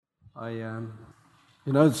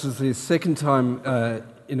This is the second time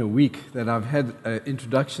in a week that I've had an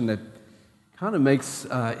introduction that kind of makes,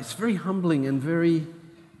 it's very humbling and very,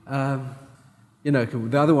 the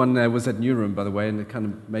other one was at New Room, by the way, and it kind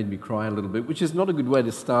of made me cry a little bit, which is not a good way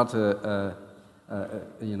to start kind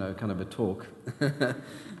of a talk.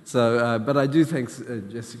 But I do thank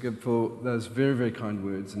Jessica for those very, very kind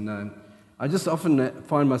words, and I just often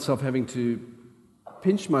find myself having to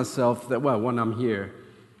pinch myself that, well, when I'm here,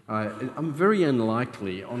 I'm very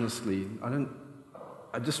unlikely, honestly.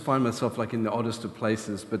 I just find myself like in the oddest of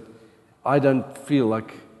places, but I don't feel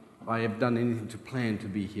like I have done anything to plan to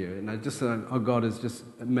be here. And I just, God has just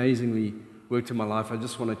amazingly worked in my life. I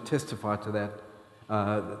just want to testify to that,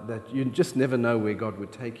 that you just never know where God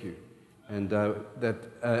would take you. And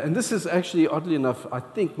and this is actually, oddly enough, I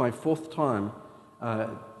think my fourth time,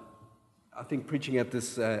 preaching at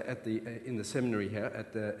this, in the seminary here,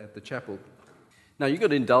 at the chapel. Now, you've got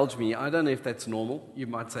to indulge me. I don't know if that's normal. You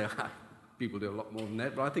might say, people do a lot more than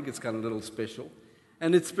that, but I think it's kind of a little special.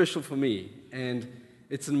 And it's special for me. And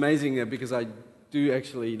it's amazing because I do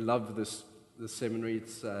actually love this seminary.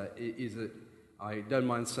 I don't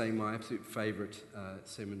mind saying, my absolute favorite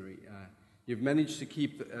seminary. You've managed to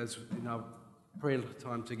keep, as in our prayer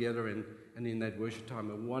time together and in that worship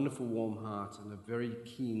time, a wonderful warm heart and a very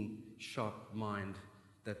keen, sharp mind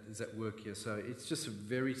that is at work here. So it's just a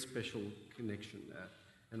very special connection,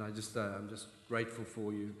 and I'm just grateful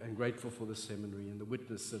for you and grateful for the seminary and the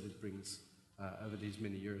witness that it brings over these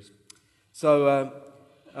many years. So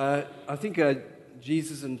I think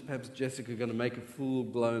Jesus and perhaps Jessica are going to make a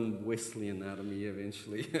full-blown Wesleyan out of me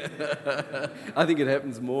eventually. I think it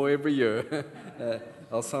happens more every year.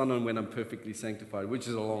 I'll sign on when I'm perfectly sanctified, which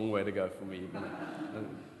is a long way to go for me.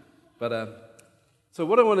 So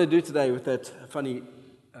what I want to do today with that funny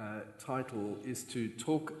title is to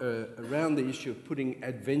talk around the issue of putting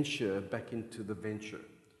adventure back into the venture.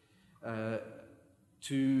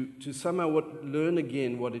 To somehow learn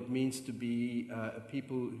again what it means to be a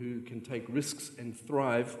people who can take risks and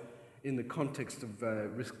thrive in the context of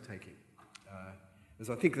risk-taking, as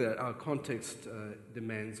I think that our context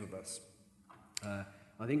demands of us.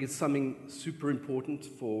 I think it's something super important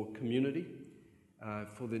for community,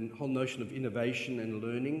 for the whole notion of innovation and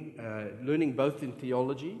learning both in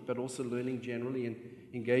theology, but also learning generally and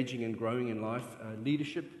engaging and growing in life,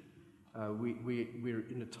 leadership. We're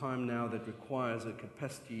in a time now that requires a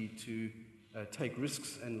capacity to take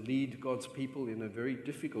risks and lead God's people in a very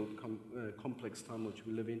difficult, complex time which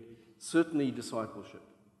we live in. Certainly discipleship,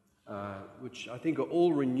 which I think are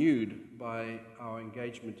all renewed by our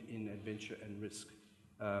engagement in adventure and risk.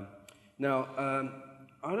 Now,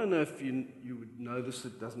 I don't know if you would know this,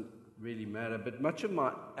 it doesn't really matter, but much of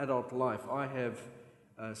my adult life I have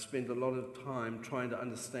spent a lot of time trying to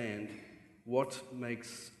understand what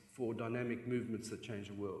makes for dynamic movements that change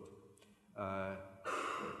the world. The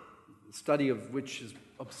study of which has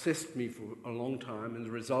obsessed me for a long time and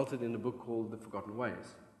resulted in a book called The Forgotten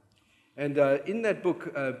Ways. And in that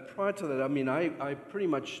book, prior to that, I pretty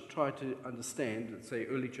much tried to understand, let's say,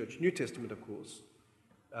 early church, New Testament, of course,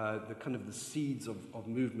 the kind of the seeds of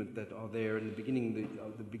movement that are there in the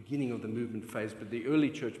beginning of the movement phase, but the early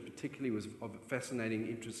church particularly was of fascinating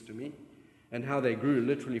interest to me, and how they grew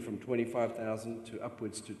literally from 25,000 to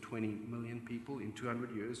upwards to 20 million people in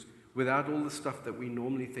 200 years without all the stuff that we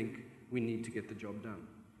normally think we need to get the job done.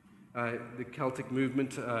 The Celtic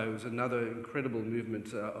movement was another incredible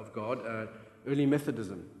movement of God. Early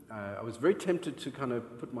Methodism. I was very tempted to kind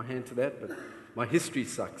of put my hand to that, but my history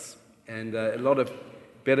sucks. And a lot of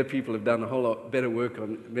better people have done a whole lot better work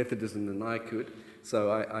on Methodism than I could.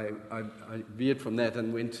 So I veered from that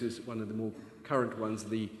and went to one of the more current ones,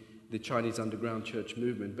 the Chinese underground church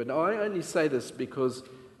movement. But I only say this because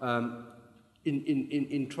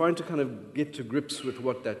in trying to kind of get to grips with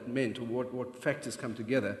what that meant, or what factors come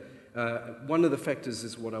together, one of the factors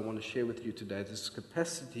is what I want to share with you today, this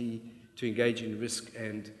capacity to engage in risk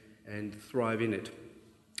and thrive in it.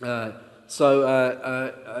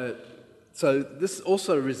 So this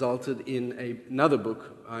also resulted in another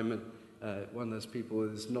book. I'm one of those people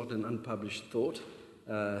who is not an unpublished thought.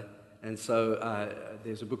 And so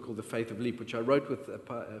there's a book called The Faith of Leap, which I wrote with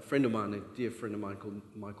a friend of mine, a dear friend of mine called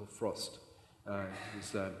Michael Frost,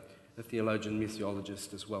 who's a theologian,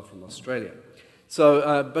 missiologist as well from Australia.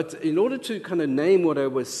 So, but in order to kind of name what I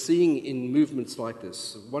was seeing in movements like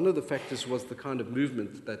this, one of the factors was the kind of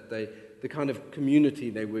movement that the kind of community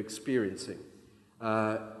they were experiencing.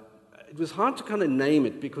 It was hard to kind of name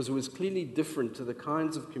it because it was clearly different to the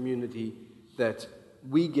kinds of community that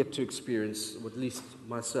we get to experience, or at least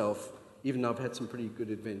myself, even though I've had some pretty good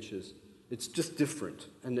adventures, It's just different.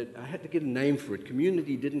 And I had to get a name for it.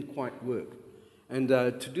 Community didn't quite work. And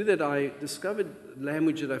to do that, I discovered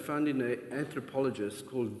language that I found in an anthropologist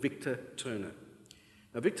called Victor Turner.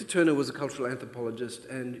 Now, Victor Turner was a cultural anthropologist,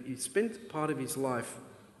 and he spent part of his life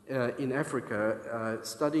in Africa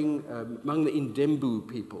studying among the Indembu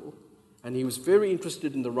people, and he was very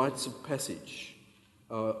interested in the rites of passage,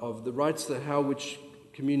 of the rites that how which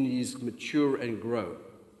communities mature and grow.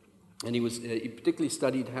 And he particularly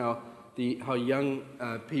studied how young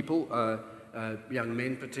people, young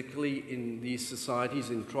men particularly in these societies,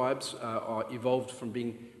 in tribes, are evolved from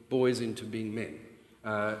being boys into being men.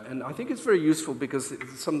 And I think it's very useful because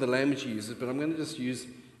some of the language he uses, but I'm going to just use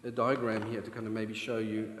a diagram here to kind of maybe show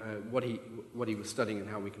you what he was studying and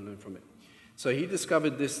how we can learn from it. So he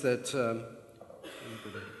discovered this, that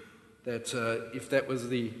if that was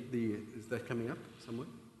is that coming up somewhere?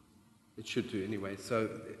 It should do anyway. So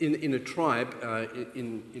in a tribe,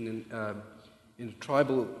 in a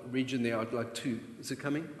tribal region there are like two. Is it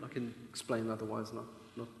coming? I can explain otherwise not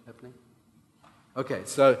happening. Okay,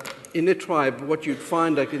 so in a tribe, what you'd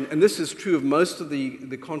find, and this is true of most of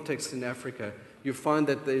the contexts in Africa, you find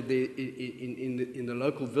that in the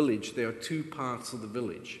local village, there are two parts of the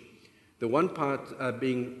village. The one part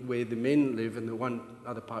being where the men live and the one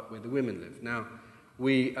other part where the women live. Now,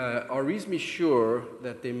 we are reasonably sure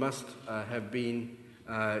that there must have been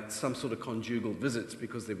some sort of conjugal visits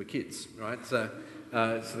because they were kids, right? So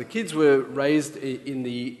the kids were raised in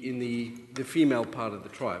the female part of the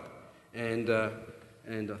tribe. And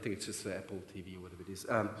I think it's just the Apple TV or whatever it is.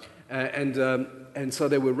 And so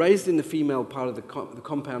they were raised in the female part of the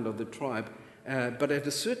compound of the tribe. But at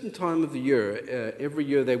a certain time of the year, every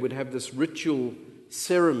year they would have this ritual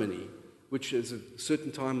ceremony, which is a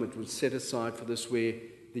certain time that was set aside for this, where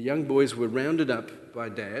the young boys were rounded up by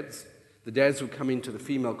dads. The dads would come into the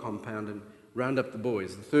female compound and round up the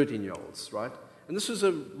boys, the 13-year-olds, right? And this was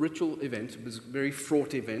a ritual event. It was a very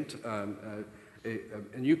fraught event.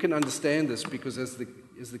 And you can understand this because as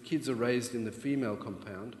the kids are raised in the female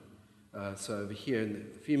compound, so over here in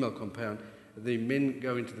the female compound, the men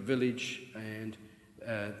go into the village and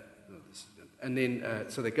then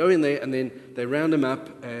so they go in there and then they round them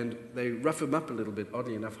up and they rough them up a little bit.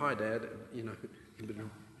 Oddly enough, hi Dad, he's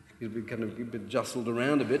been kind of a bit jostled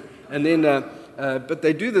around a bit, and then but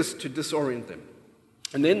they do this to disorient them,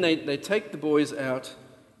 and then they take the boys out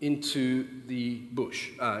into the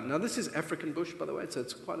bush. Now this is African bush, by the way, so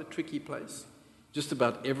it's quite a tricky place. Just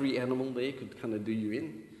about every animal there could kind of do you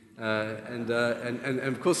in. And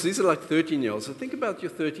of course, these are like 13-year-olds. So think about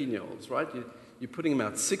your 13-year-olds, right? You're putting them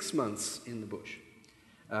out 6 months in the bush.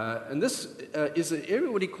 And this is an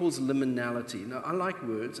area what he calls liminality. Now, I like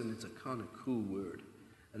words, and it's a kind of cool word.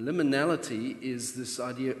 And liminality is this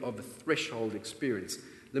idea of a threshold experience.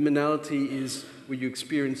 Liminality is where you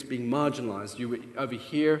experience being marginalized. You were over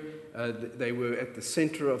here, they were at the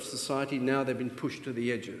center of society, now they've been pushed to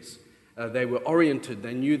the edges. They were oriented,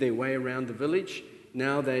 they knew their way around the village,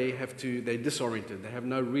 now they're disoriented, they have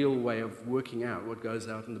no real way of working out what goes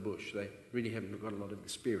out in the bush. They really haven't got a lot of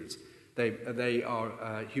experience. They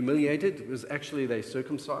are humiliated, because actually they're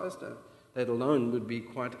circumcised. That alone would be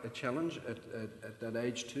quite a challenge at that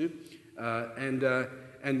age too. And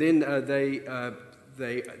then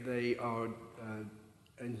they are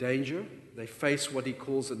in danger. They face what he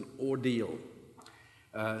calls an ordeal.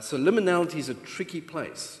 So liminality is a tricky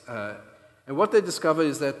place. And what they discover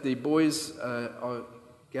is that the boys are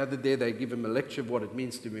gathered there. They give them a lecture of what it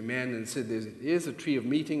means to be a man and said, here's a tree of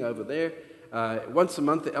meeting over there. Once a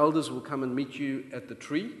month, the elders will come and meet you at the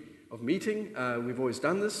tree of meeting. We've always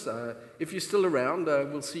done this. If you're still around,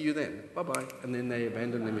 we'll see you then. Bye-bye. And then they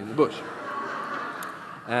abandon them in the bush.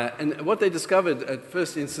 And what they discovered at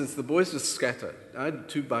first instance, the boys just scatter.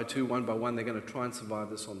 2 by 2, 1 by 1, they're going to try and survive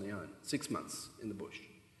this on their own. 6 months in the bush.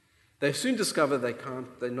 They soon discover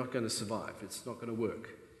they're not going to survive. It's not going to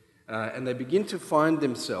work. And they begin to find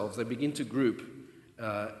themselves, they begin to group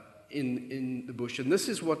in the bush. And this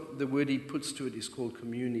is what the word he puts to it is called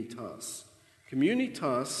communitas.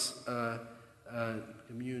 Communitas,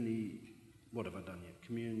 what have I done here?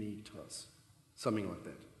 Communitas, something like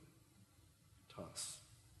that. Tas.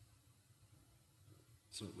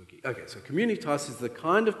 It's not working. Okay, so communitas is the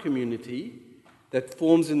kind of community that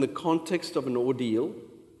forms in the context of an ordeal,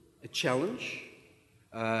 a challenge,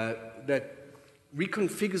 that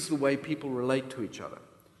reconfigures the way people relate to each other.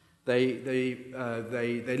 They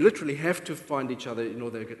literally have to find each other in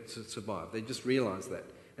order to survive. They just realize that.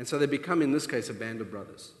 And so they become, in this case, a band of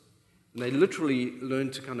brothers. And they literally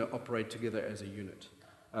learn to kind of operate together as a unit.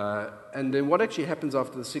 And then what actually happens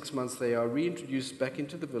after the 6 months, they are reintroduced back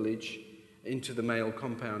into the village, into the male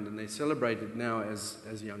compound, and they're celebrated now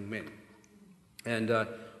as young men. And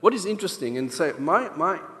what is interesting, and so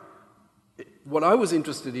what I was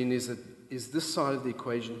interested in is this side of the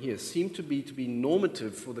equation here seemed to be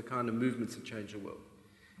normative for the kind of movements that change the world.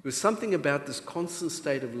 It was something about this constant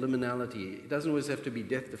state of liminality. It doesn't always have to be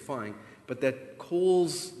death-defying, but that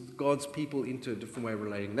calls God's people into a different way of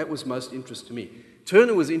relating. That was most interest to me.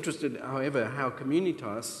 Turner was interested, however, how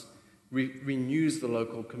Communitas renews the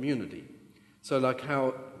local community. So like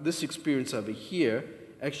how this experience over here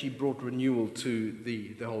actually brought renewal to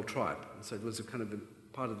the whole tribe. And so it was a kind of a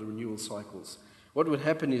part of the renewal cycles. What would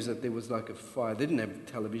happen is that there was like a fire. They didn't have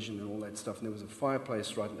television and all that stuff, and there was a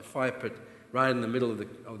fireplace right in the fire pit right in the middle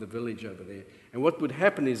of the village over there. And what would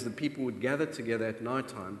happen is the people would gather together at night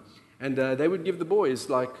time, and they would give the boys,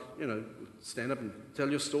 like, stand up and tell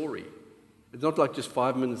your story. It's not like just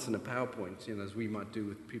 5 minutes in a PowerPoint, as we might do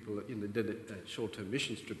with people that did a short-term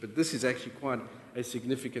mission trip, but this is actually quite a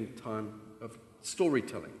significant time of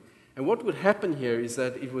storytelling. And what would happen here is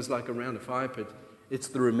that it was like around a fire pit. It's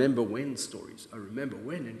the remember when stories. I remember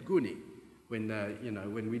when in Guni,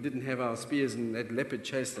 when we didn't have our spears and that leopard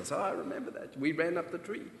chased us. I remember that. We ran up the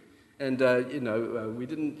tree. And, we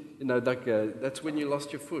didn't, that's when you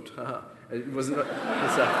lost your foot. It was not,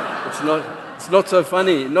 it's not so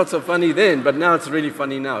funny then, but now it's really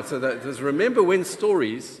funny now. So those remember when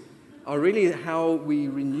stories are really how we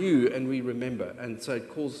renew and we remember. And so it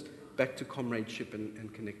calls back to comradeship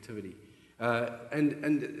and connectivity.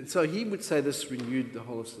 And so he would say this renewed the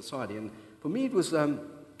whole of society. And for me, it was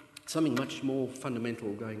something much more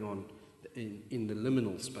fundamental going on in the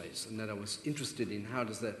liminal space, and that I was interested in how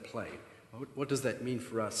does that play? What does that mean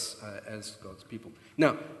for us as God's people?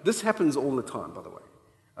 Now, this happens all the time, by the way.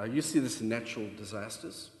 You see this in natural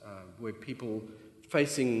disasters, where people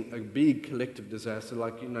facing a big collective disaster,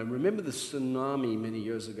 like, remember the tsunami many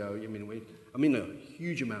years ago? A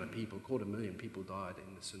huge amount of people, 250,000 people died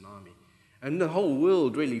in the tsunami. And the whole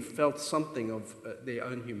world really felt something of their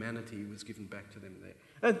own humanity was given back to them there.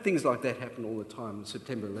 And things like that happen all the time.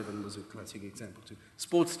 September 11 was a classic example too.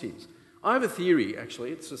 Sports teams. I have a theory,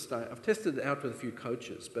 actually. It's just I've tested it out with a few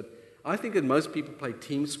coaches, but I think that most people play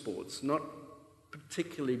team sports, not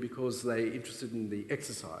particularly because they're interested in the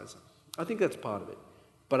exercise. I think that's part of it.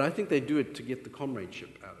 But I think they do it to get the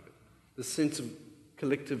comradeship out of it, the sense of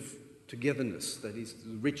collective togetherness that is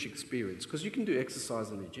the rich experience. Because you can do exercise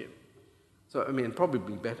in the gym. So,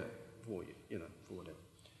 probably better for you, for whatever.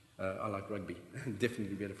 I like rugby.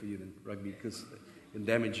 Definitely better for you than rugby because it can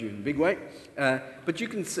damage you in a big way. But you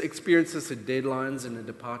can experience this at deadlines in a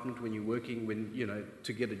department when you're working,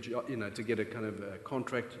 to get a job, to get a kind of a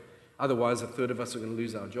contract. Otherwise, a third of us are going to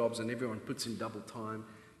lose our jobs, and everyone puts in double time.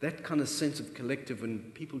 That kind of sense of collective,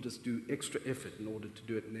 and people just do extra effort in order to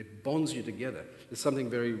do it, and it bonds you together. There's something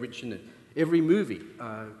very rich in it. Every movie,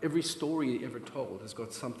 every story ever told has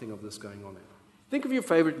got something of this going on in it. Think of your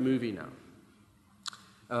favorite movie now.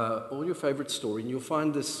 Or your favorite story, and you'll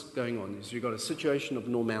find this going on. Is you've got a situation of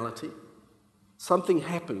normality. Something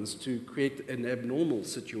happens to create an abnormal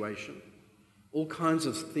situation. All kinds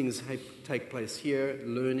of things take place here,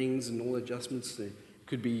 learnings and all adjustments. There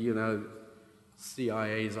could be,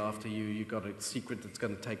 CIA's after you. You've got a secret that's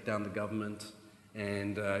going to take down the government,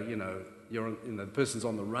 and the person's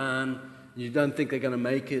on the run. You don't think they're going to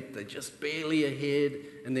make it. They're just barely ahead,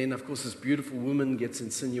 and then of course this beautiful woman gets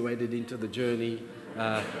insinuated into the journey.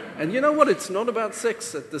 And you know what? It's not about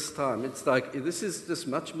sex at this time. It's like, this is just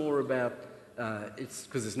much more about, it's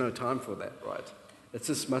because there's no time for that, right? It's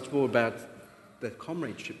just much more about that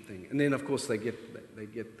comradeship thing. And then, of course, they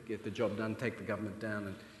get the job done, take the government down,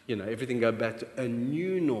 and, everything go back to a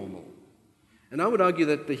new normal. And I would argue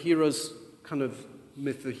that the hero's kind of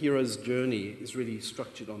myth, the hero's journey is really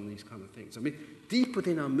structured on these kind of things. Deep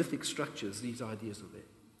within our mythic structures, these ideas are there.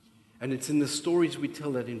 And it's in the stories we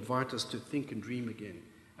tell that invite us to think and dream again,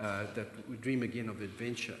 that we dream again of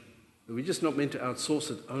adventure. That we're just not meant to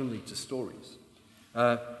outsource it only to stories.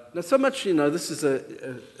 Now, so much, this is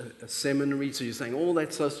a seminary, so you're saying all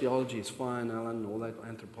that sociology is fine, Alan, all that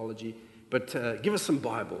anthropology, but give us some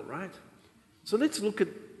Bible, right? So let's look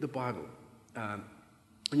at the Bible.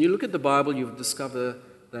 When you look at the Bible, you'll discover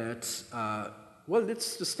that,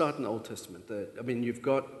 let's just start in the Old Testament. You've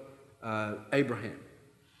got Abraham.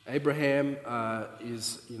 Abraham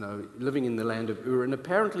is, living in the land of Ur, and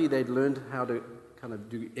apparently they'd learned how to kind of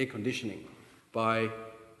do air conditioning by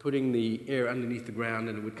putting the air underneath the ground,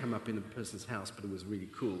 and it would come up in a person's house, but it was really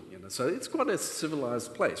cool, So it's quite a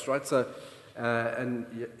civilized place, right? So, and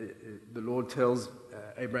the Lord tells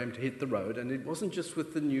Abraham to hit the road, and it wasn't just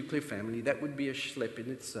with the nuclear family. That would be a schlep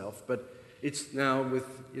in itself, but it's now with,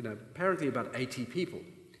 apparently about 80 people,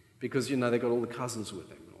 because, they got all the cousins with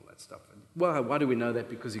them and all that stuff. And Well, why do we know that?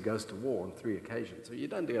 Because he goes to war on 3 occasions. So you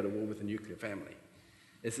don't go to war with a nuclear family.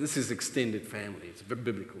 This is extended family. It's a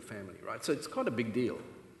biblical family, right? So it's quite a big deal.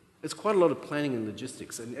 It's quite a lot of planning and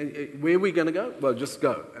logistics. And where are we going to go? Well, just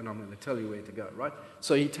go, and I'm going to tell you where to go, right?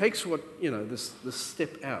 So he takes this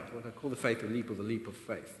step out, what I call the faith of leap, or the leap of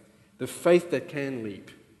faith. The faith that can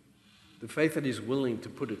leap. The faith that is willing to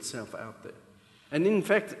put itself out there. And in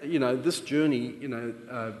fact, this journey,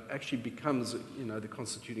 actually becomes, the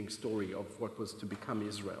constituting story of what was to become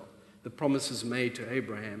Israel. The promises made to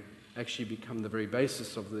Abraham actually become the very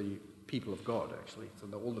basis of the people of God, actually, so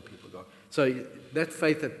all the people of God. So that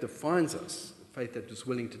faith that defines us, faith that is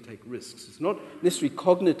willing to take risks, it's not necessarily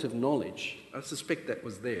cognitive knowledge. I suspect that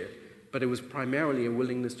was there, but it was primarily a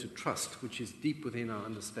willingness to trust, which is deep within our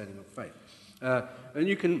understanding of faith. And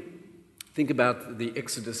you can think about the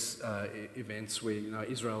Exodus events where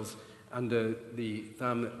Israel's under the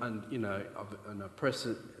thumb and of an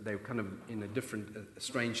oppressor. They're kind of in a different,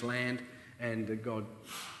 strange land, and God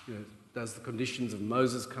does the conditions of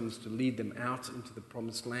Moses, comes to lead them out into the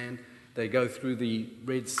promised land. They go through the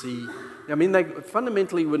Red Sea. I mean, they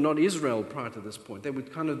fundamentally were not Israel prior to this point. They were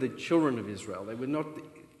kind of the children of Israel. They were not,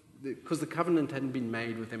 because the covenant hadn't been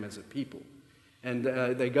made with them as a people. And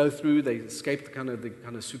they go through, they escape the kind of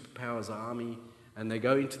superpowers army, and they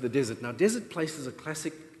go into the desert. Now, desert places a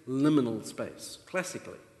classic liminal space,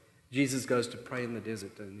 classically. Jesus goes to pray in the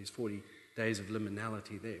desert in his 40 days of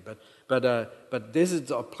liminality there. But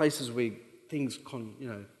deserts are places where things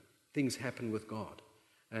happen with God.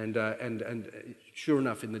 And sure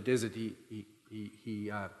enough, in the desert, he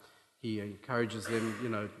encourages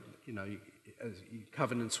them, he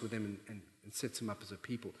covenants with them and sets them up as a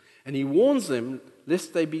people. And he warns them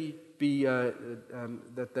lest they that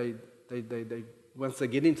they once they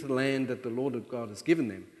get into the land that the Lord God has given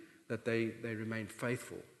them, that they remain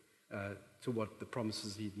faithful to what the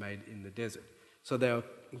promises he'd made in the desert. So they are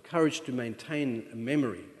encouraged to maintain a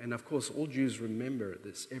memory. And of course, all Jews remember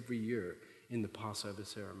this every year in the Passover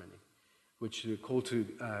ceremony, which are called to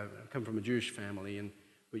come from a Jewish family. And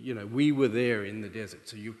we were there in the desert.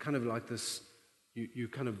 So you kind of like this, you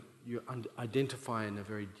identify in a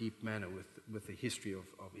very deep manner with the history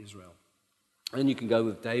of Israel. And you can go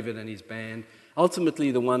with David and his band.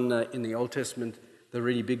 Ultimately, the one in the Old Testament, the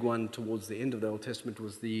really big one towards the end of the Old Testament,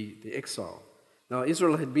 was the exile. Now,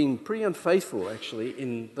 Israel had been pretty unfaithful, actually,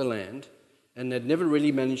 in the land, and had never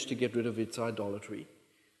really managed to get rid of its idolatry.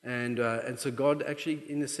 And so God actually,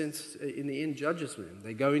 in a sense, in the end, judges them.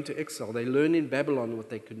 They go into exile. They learn in Babylon what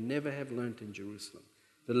they could never have learned in Jerusalem.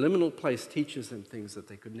 The liminal place teaches them things that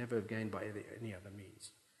they could never have gained by any other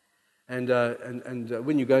means. And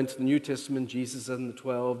when you go into the New Testament, Jesus and the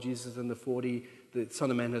 12, Jesus and the 40, the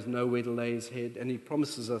Son of Man has nowhere to lay his head, and he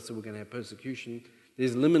promises us that we're going to have persecution.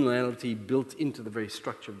 There's liminality built into the very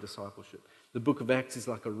structure of discipleship. The book of Acts is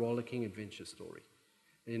like a rollicking adventure story,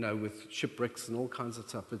 with shipwrecks and all kinds of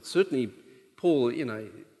stuff. But certainly, Paul,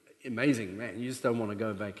 amazing man. You just don't want to go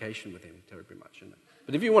on vacation with him terribly much.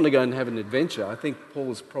 But if you want to go and have an adventure, I think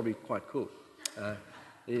Paul is probably quite cool.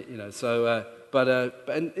 So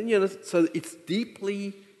it's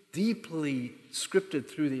deeply, deeply scripted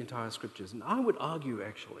through the entire scriptures. And I would argue,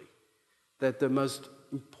 actually, that the most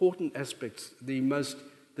important aspects,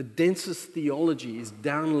 the densest theology is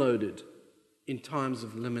downloaded in times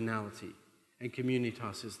of liminality, and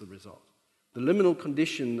communitas is the result. The liminal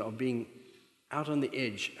condition of being out on the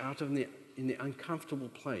edge, in the uncomfortable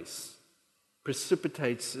place,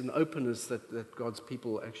 precipitates an openness that God's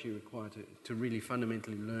people actually require to really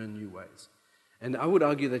fundamentally learn new ways. And I would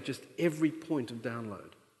argue that just every point of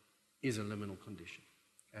download is a liminal condition,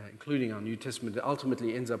 including our New Testament. It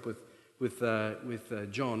ultimately ends up with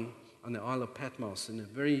John on the Isle of Patmos in a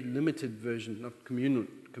very limited version, not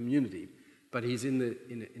community, but he's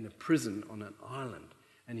in a prison on an island,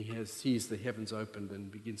 and he sees the heavens opened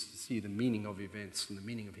and begins to see the meaning of events, and the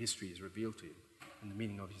meaning of history is revealed to him, and the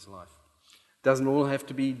meaning of his life. Doesn't all have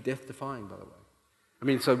to be death-defying, by the way. I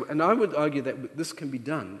mean, and I would argue that this can be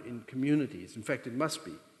done in communities. In fact, it must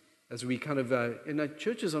be, as we kind of,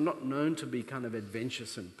 churches are not known to be kind of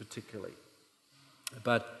adventuresome particularly,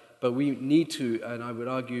 but we need to, and I would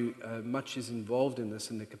argue much is involved in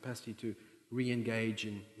this, in the capacity to re-engage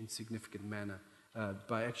in significant manner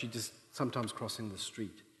by actually just sometimes crossing the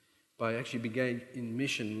street, by actually being in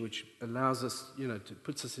mission, which allows us,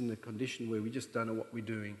 puts us in a condition where we just don't know what we're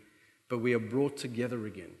doing, but we are brought together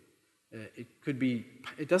again.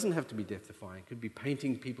 It doesn't have to be death-defying. It could be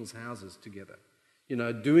painting people's houses together,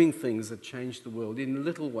 doing things that change the world in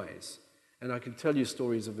little ways. And I can tell you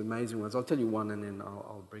stories of amazing ones. I'll tell you one, and then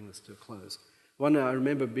I'll bring this to a close. One I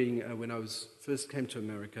remember being, when I first came to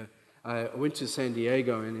America, I went to San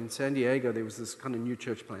Diego, and in San Diego there was this kind of new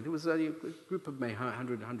church plant. It was a group of maybe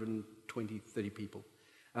 100, 120, 30 people.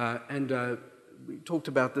 We talked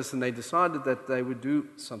about this, and they decided that they would do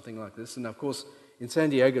something like this. And of course, in San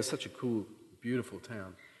Diego, it's such a cool, beautiful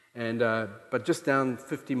town. But just down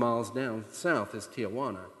 50 miles down south is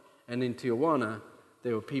Tijuana. And in Tijuana,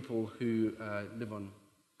 there were people who live on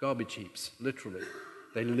garbage heaps, literally.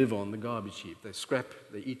 They live on the garbage heap. They scrap,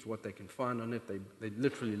 they eat what they can find on it. They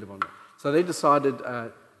literally live on it. So they decided,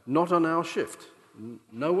 not on our shift.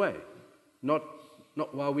 No way. Not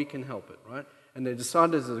while we can help it, right? And they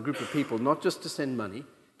decided as a group of people not just to send money,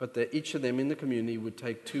 but that each of them in the community would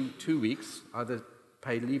take two weeks, either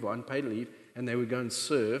paid leave or unpaid leave, and they would go and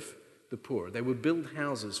serve the poor. They would build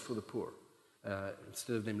houses for the poor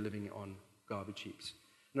instead of them living on garbage heaps.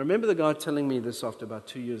 And I remember the guy telling me this after about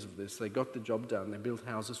 2 years of this. They got the job done. They built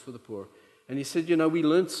houses for the poor. And he said, we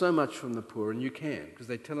learned so much from the poor, and you can, because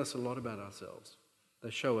they tell us a lot about ourselves. They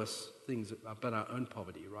show us things about our own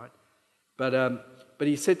poverty, right? But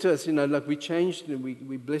he said to us, look, we changed, and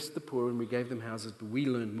we blessed the poor, and we gave them houses, but we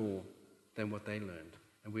learned more than what they learned.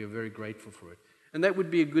 And we are very grateful for it. And that would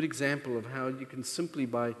be a good example of how you can simply,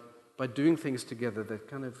 by doing things together, that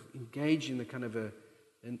kind of engage in a kind of a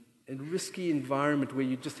risky environment where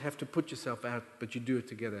you just have to put yourself out, but you do it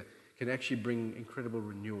together, can actually bring incredible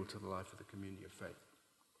renewal to the life of the community of faith.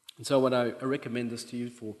 And so what I recommend this to you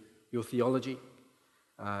for your theology.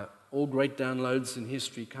 All great downloads in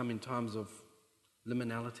history come in times of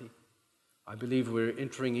liminality. I believe we're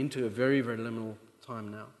entering into a very, very liminal time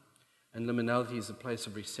now. And liminality is a place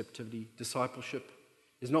of receptivity. Discipleship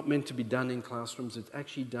is not meant to be done in classrooms. It's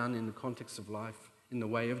actually done in the context of life, in the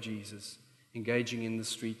way of Jesus, engaging in the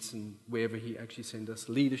streets and wherever he actually sent us.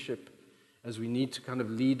 Leadership, as we need to kind of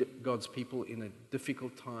lead God's people in a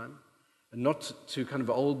difficult time, and not to kind of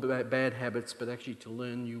old bad habits, but actually to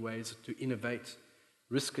learn new ways to innovate.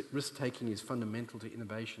 Risk-taking is fundamental to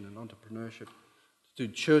innovation and entrepreneurship. To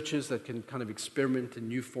churches that can kind of experiment in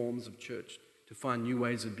new forms of church, to find new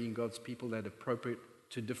ways of being God's people that are appropriate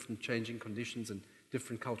to different changing conditions and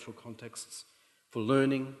different cultural contexts. For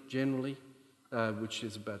learning generally, which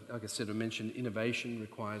is about, like I said, I mentioned innovation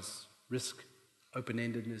requires risk,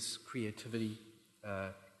 open-endedness, creativity,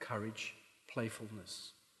 courage,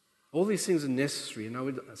 playfulness. All these things are necessary,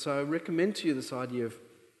 and so I recommend to you this idea of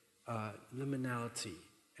liminality,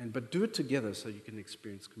 but do it together so you can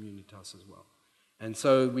experience communitas as well. And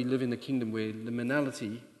so we live in a kingdom where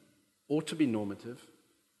liminality ought to be normative,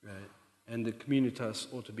 and the communitas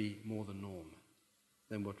ought to be more the norm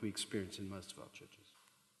than what we experience in most of our churches.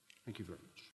 Thank you very much.